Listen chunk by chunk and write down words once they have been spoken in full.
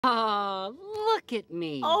Oh, look at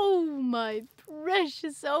me. Oh, my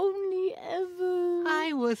precious only ever.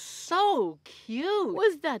 I was so cute.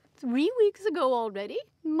 Was that 3 weeks ago already?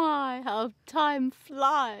 My, how time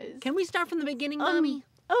flies. Can we start from the beginning, Mommy?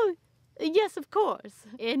 Oh, yes, of course.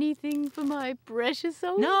 Anything for my precious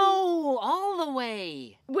only? No, all the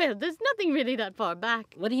way. Well, there's nothing really that far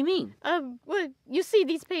back. What do you mean? Well, you see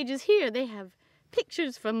these pages here, they have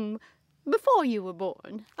pictures from before you were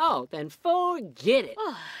born. Oh, then forget it.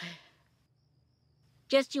 Oh.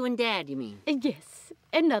 Just you and Dad, you mean? Yes,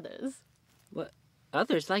 and others. What?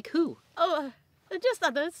 Others like who? Oh, just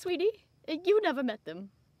others, sweetie. You never met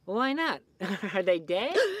them. Why not? Are they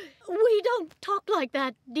dead? We don't talk like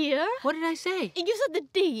that, dear. What did I say? You said the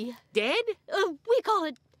D. Dead? We call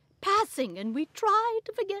it passing, and we try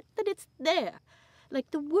to forget that it's there.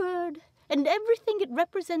 Like the word and everything it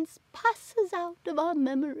represents passes out of our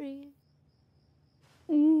memory.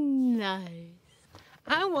 Nice.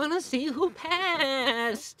 I want to see who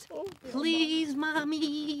passed. Oh, Please,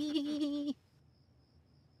 Mommy.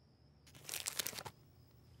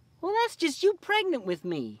 Well, that's just you pregnant with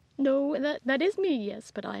me. No, that is me,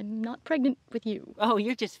 yes, but I'm not pregnant with you. Oh,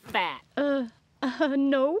 you're just fat.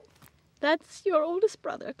 No. That's your oldest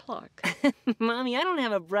brother, Clark. Mommy, I don't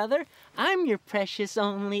have a brother. I'm your precious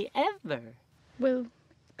only ever. Well,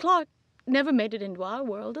 Clark never made it into our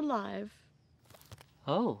world alive.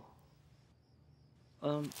 Oh.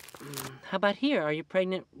 How about here? Are you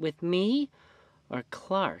pregnant with me or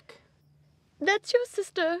Clark? That's your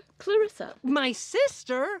sister, Clarissa. My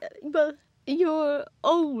sister? Well, your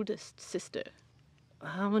oldest sister.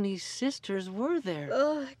 How many sisters were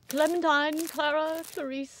there? Clementine, Clara,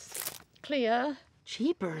 Clarice, Clea.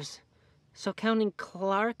 Jeepers. So counting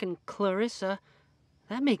Clark and Clarissa,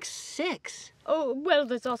 that makes 6. Oh, well,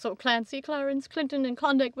 there's also Clancy, Clarence, Clinton, and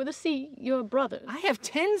Klondike with a C, your brothers. I have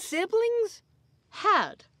 10 siblings?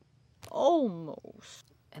 Had.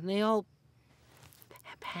 Almost. And they all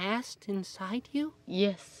passed inside you?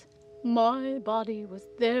 Yes. My body was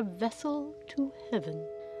their vessel to heaven.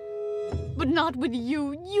 But not with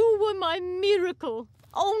you. You were my miracle.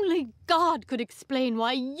 Only God could explain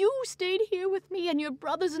why you stayed here with me and your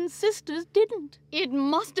brothers and sisters didn't. It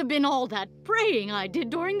must have been all that praying I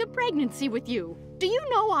did during the pregnancy with you. Do you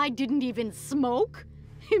know I didn't even smoke?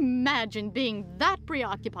 Imagine being that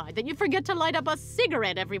preoccupied that you forget to light up a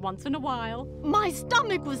cigarette every once in a while. My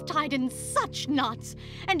stomach was tied in such knots,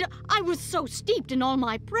 and I was so steeped in all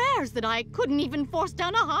my prayers that I couldn't even force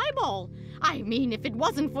down a highball. I mean, if it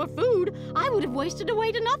wasn't for food, I would have wasted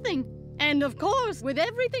away to nothing. And of course, with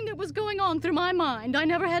everything that was going on through my mind, I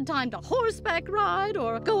never had time to horseback ride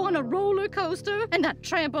or go on a roller coaster. And that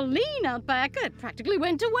trampoline out back, it practically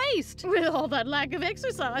went to waste. With all that lack of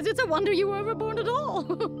exercise, it's a wonder you were ever born at all.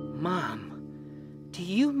 Mom, do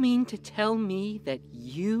you mean to tell me that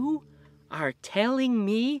you are telling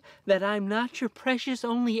me that I'm not your precious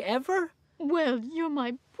only ever? Well, you're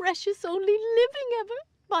my precious only living ever,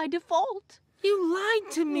 by default. You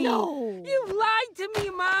lied to me. No. You lied to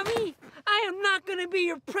me, Mommy. I am not going to be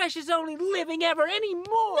your precious only living ever anymore.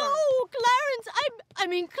 No, Clarence, I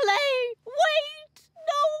mean Clay. Wait.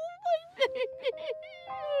 No.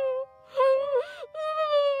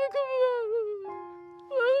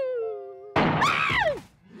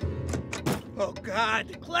 Oh,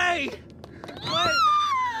 God. Clay! Clay!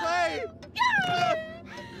 Clay!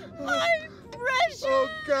 My precious. Oh,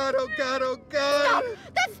 God, oh, God, oh, God. Stop.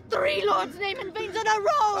 That's 3 Lord's name in veins in a row.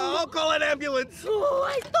 I'll call an ambulance. Oh,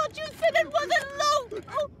 I thought you said it wasn't low.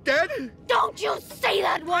 Oh, Dead? don't you say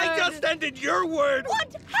that word. I just ended your word.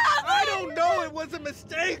 What happened? I don't know. It was a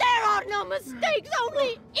mistake. There are no mistakes,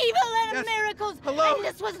 only evil and Yes. miracles. Hello? And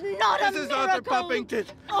this was not a This is miracle. Arthur Puppington.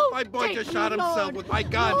 Oh, My boy take just shot me, himself Lord. with my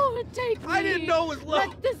gun. Lord, take me. I didn't know it was low.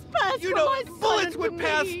 Let this pass You from know, my son bullets to would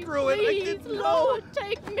pass me. through it. I Please, didn't know. Lord,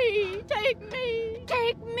 take me. Take me.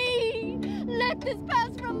 Take me. Let this pass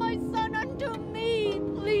from my son unto me.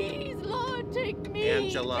 Please, Lord, take me.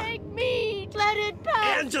 Angela. Take me. Let it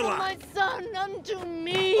pass Angela. from my son unto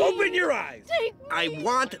me. Open your eyes. Take me. I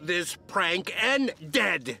want this prank and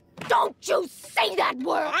dead. Don't you say that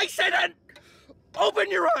word. I said it.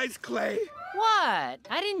 Open your eyes, Clay. What?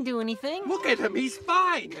 I didn't do anything. Look at him. He's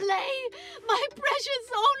fine. Clay, my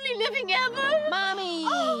precious only living ever. Mommy.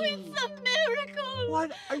 Oh, it's a miracle.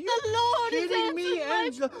 What? Are you The Lord has kidding me, answered my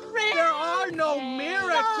Angela? prayer. There are no God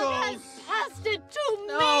miracles. has passed it to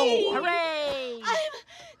No. me. Hooray. I'm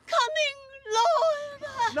coming,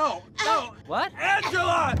 Lord. No, no. What?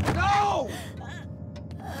 Angela, no!